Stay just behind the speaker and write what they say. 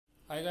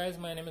Hi guys,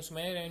 my name is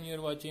Umair and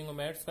you're watching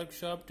Umair's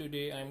Workshop.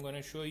 Today I'm going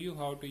to show you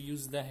how to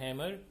use the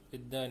hammer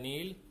with the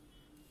nail.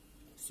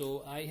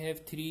 So I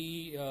have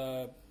three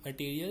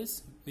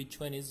materials. Which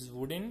one is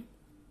wooden,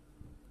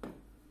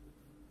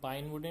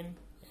 pine wooden,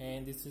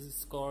 and this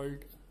is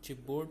called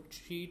chipboard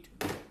sheet,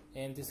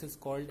 and this is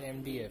called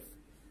MDF.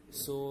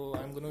 So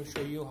I'm going to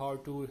show you how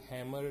to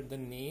hammer the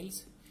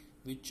nails,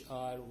 which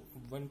are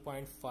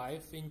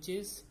 1.5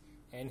 inches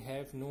and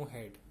have no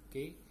head.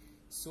 Okay.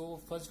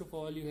 So first of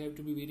all, you have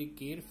to be very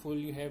careful.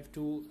 You have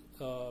to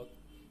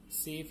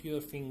save your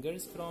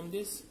fingers from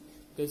this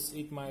because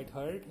it might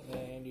hurt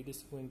and it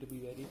is going to be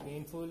very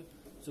painful.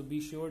 So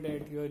be sure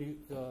that you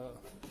are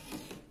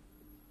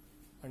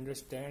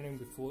understanding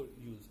before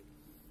use it.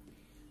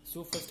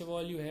 So first of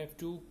all, you have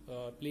to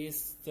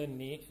place the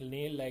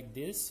nail like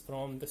this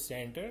from the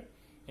center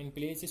and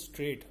place it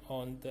straight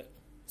on the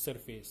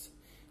surface.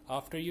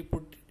 After you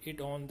put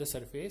it on the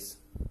surface,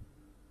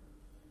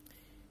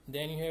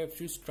 then you have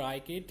to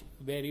strike it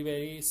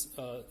very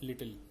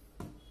little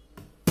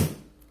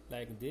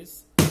like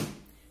this,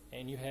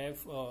 and you have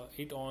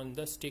it on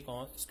the straight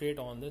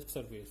on the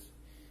surface.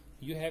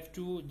 You have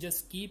to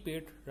just keep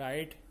it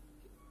right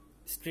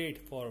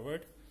straight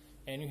forward,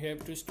 and you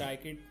have to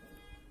strike it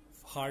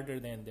harder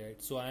than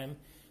that. So I am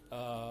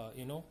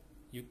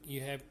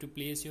you have to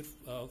place your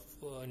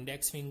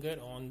index finger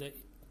on the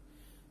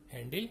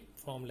handle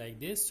from like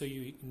this, so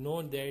you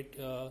know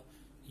that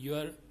you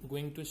are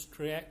going to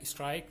strike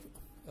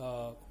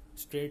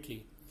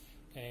straightly,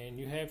 and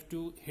you have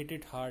to hit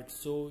it hard,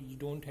 so you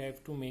don't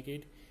have to make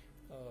it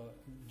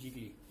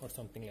jiggly or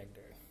something like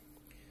that.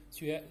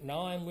 So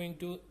now I'm going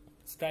to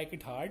strike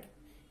it hard.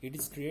 It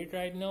is straight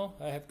right now.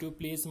 I have to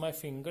place my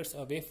fingers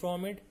away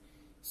from it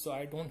so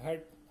I don't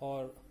hurt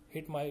or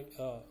hit my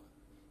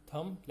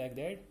thumb like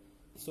that.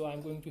 So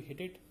I'm going to hit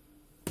it.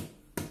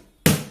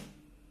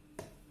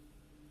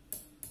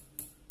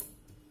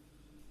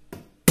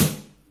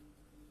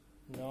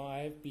 Now I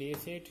have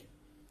placed it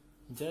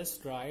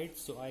just right,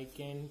 so I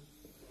can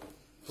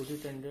put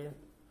it under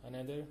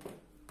another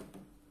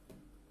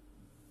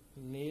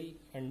nail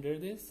under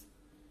this.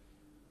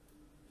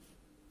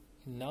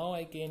 Now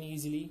I can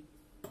easily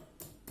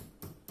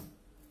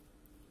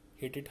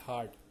hit it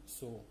hard.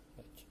 So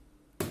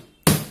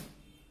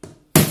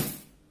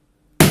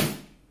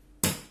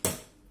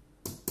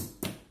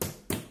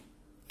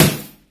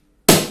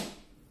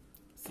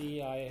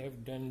see, I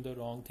have done the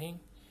wrong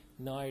thing.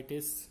 Now it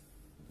is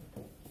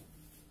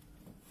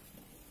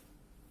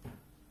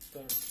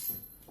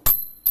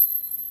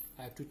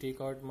I have to take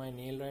out my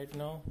nail right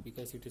now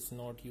because it is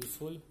not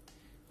useful,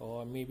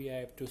 or maybe I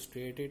have to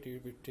straight it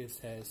if it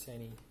has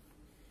any,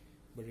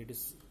 but it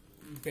is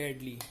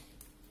badly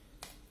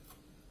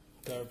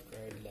curved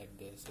right like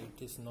this.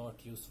 It is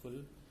not useful,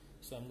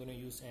 so I'm going to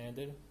use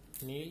another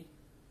nail.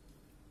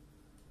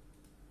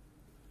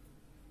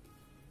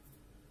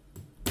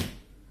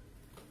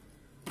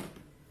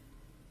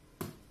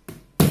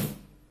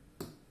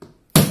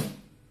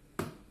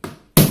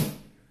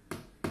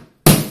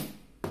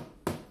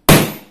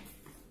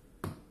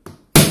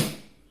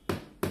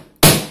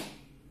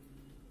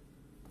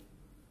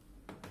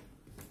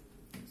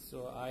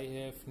 So I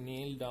have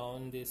nailed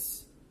down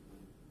this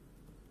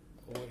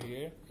over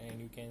here, and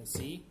you can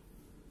see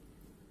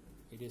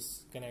it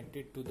is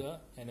connected to the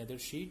another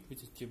sheet,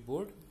 which is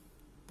chipboard.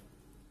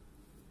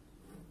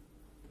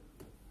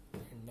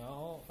 And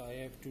now I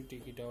have to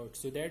take it out.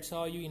 So that's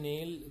how you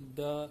nail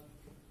the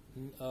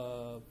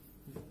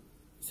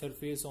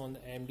surface on the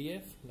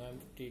MDF. Now I'm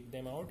to take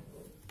them out.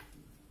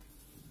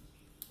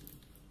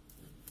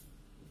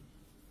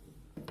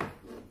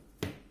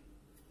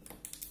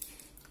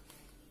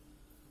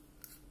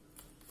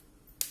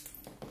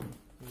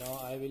 Now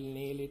I will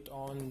nail it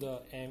on the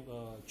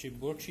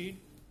chipboard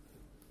sheet,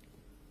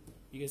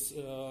 because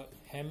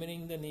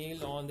hammering the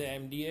nail on the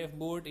MDF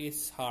board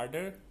is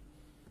harder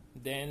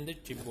than the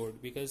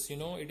chipboard, because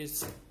it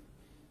is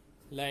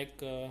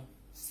like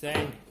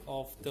sand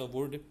of the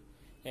wood,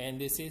 and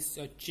this is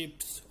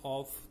chips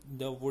of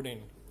the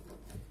wooden,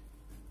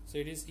 so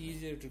it is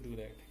easier to do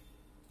that.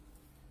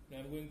 Now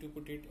I'm going to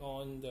put it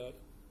on the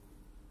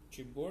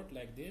chipboard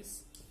like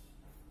this.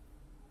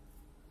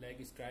 Like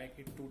strike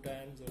it 2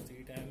 times or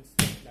 3 times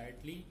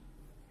lightly,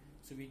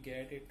 so we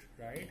get it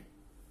right.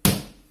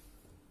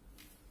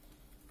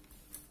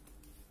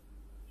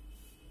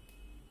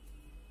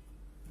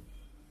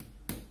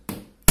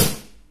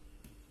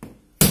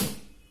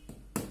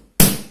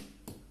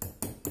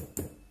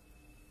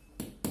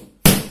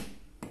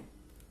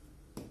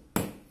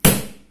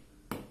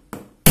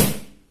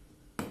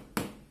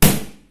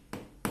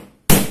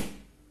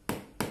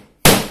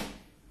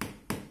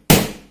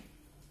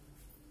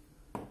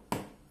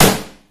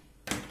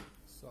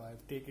 So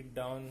I've taken it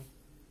down,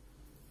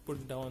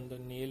 put down the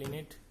nail in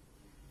it,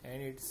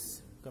 and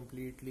it's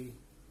completely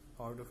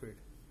out of it.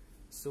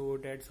 So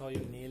that's how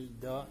you nail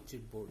the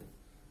chipboard.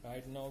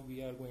 Right now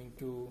we are going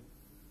to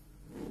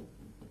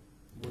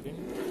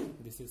wooden.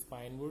 This is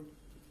pine wood.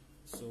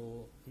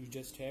 So you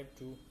just have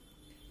to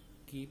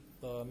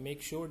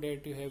make sure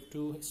that you have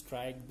to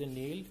strike the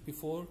nail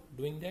before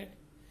doing that,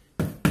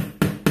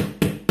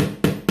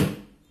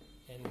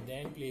 and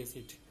then place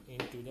it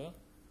into the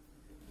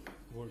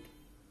wood.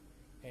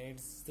 And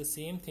it's the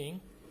same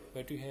thing,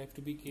 but you have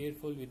to be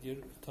careful with your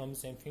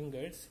thumbs and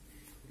fingers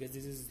because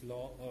this is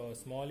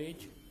small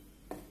edge.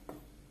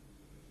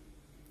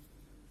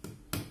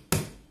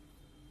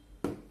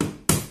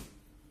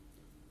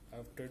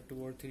 After 2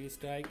 or 3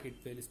 strike, it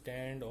will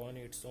stand on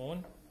its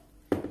own.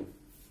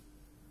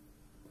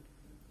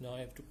 Now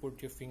you have to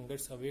put your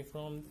fingers away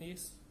from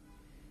this.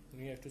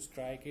 You have to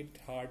strike it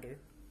harder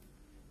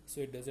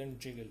so it doesn't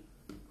jiggle.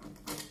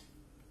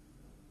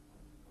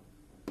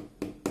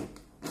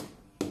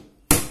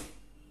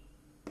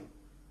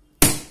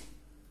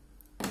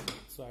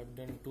 So I've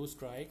done 2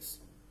 strikes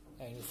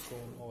and it's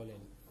gone all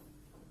in.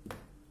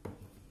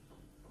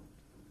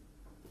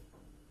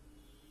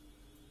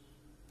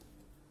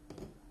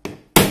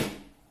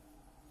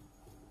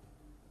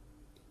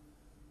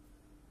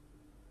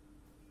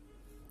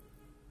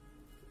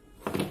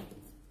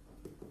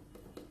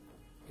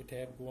 It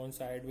have gone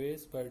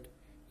sideways, but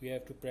you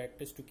have to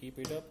practice to keep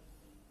it up.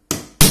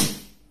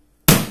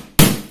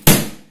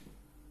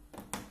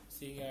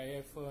 See, I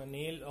have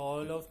nailed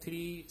all of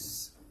 3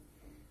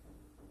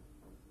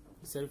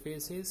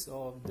 surfaces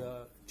of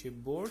the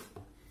chipboard,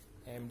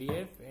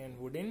 MDF and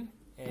wooden,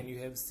 and you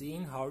have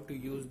seen how to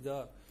use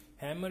the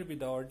hammer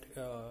without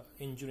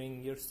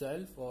injuring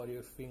yourself or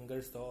your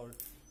fingers or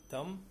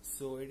thumb.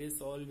 So it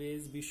is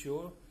always be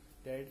sure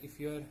that if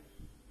you are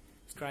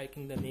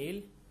striking the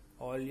nail,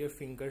 all your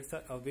fingers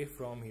are away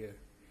from here,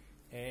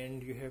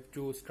 and you have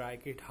to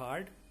strike it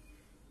hard.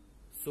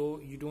 So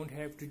you don't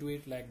have to do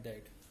it like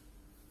that.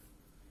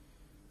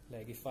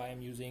 Like if I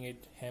am using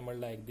it hammer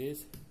like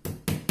this,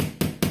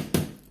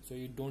 so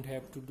you don't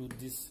have to do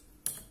this.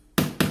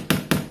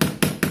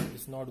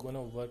 It's not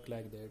gonna work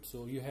like that.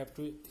 So you have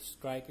to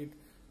strike it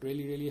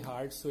really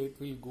hard so it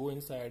will go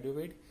inside of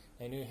it,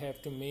 and you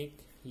have to make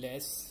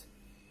less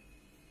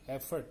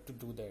effort to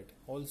do that.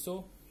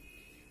 Also,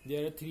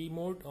 there are 3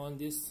 mode on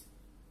this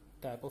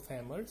type of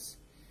hammers,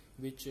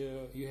 which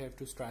you have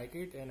to strike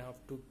it and have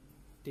to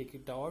take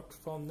it out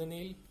from the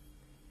nail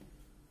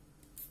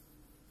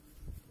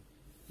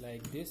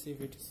like this.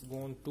 If it is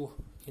gone to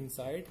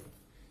inside,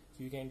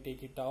 you can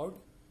take it out.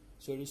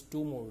 So it is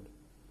 2 mode.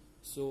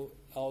 So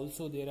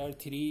also there are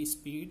 3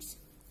 speeds.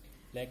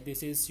 Like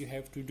this is, you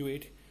have to do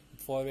it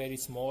for very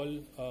small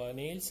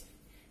nails,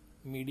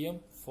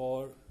 medium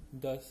for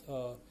the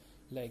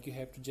like you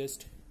have to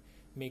just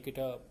make it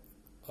a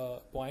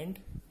point,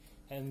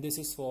 and this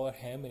is for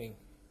hammering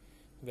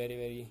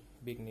very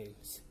big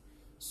nails.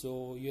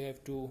 So you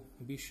have to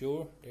be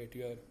sure that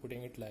you are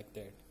putting it like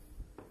that.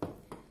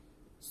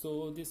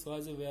 So this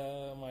was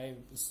my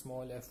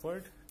small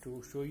effort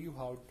to show you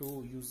how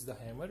to use the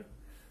hammer.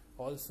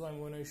 Also, I'm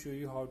going to show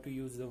you how to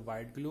use the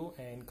white glue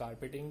and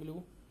carpeting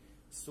glue.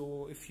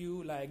 So if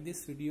you like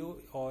this video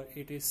or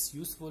it is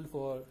useful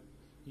for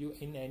you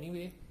in any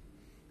way,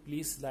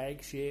 please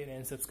like, share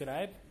and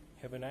subscribe.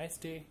 Have a nice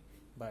day.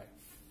 Bye.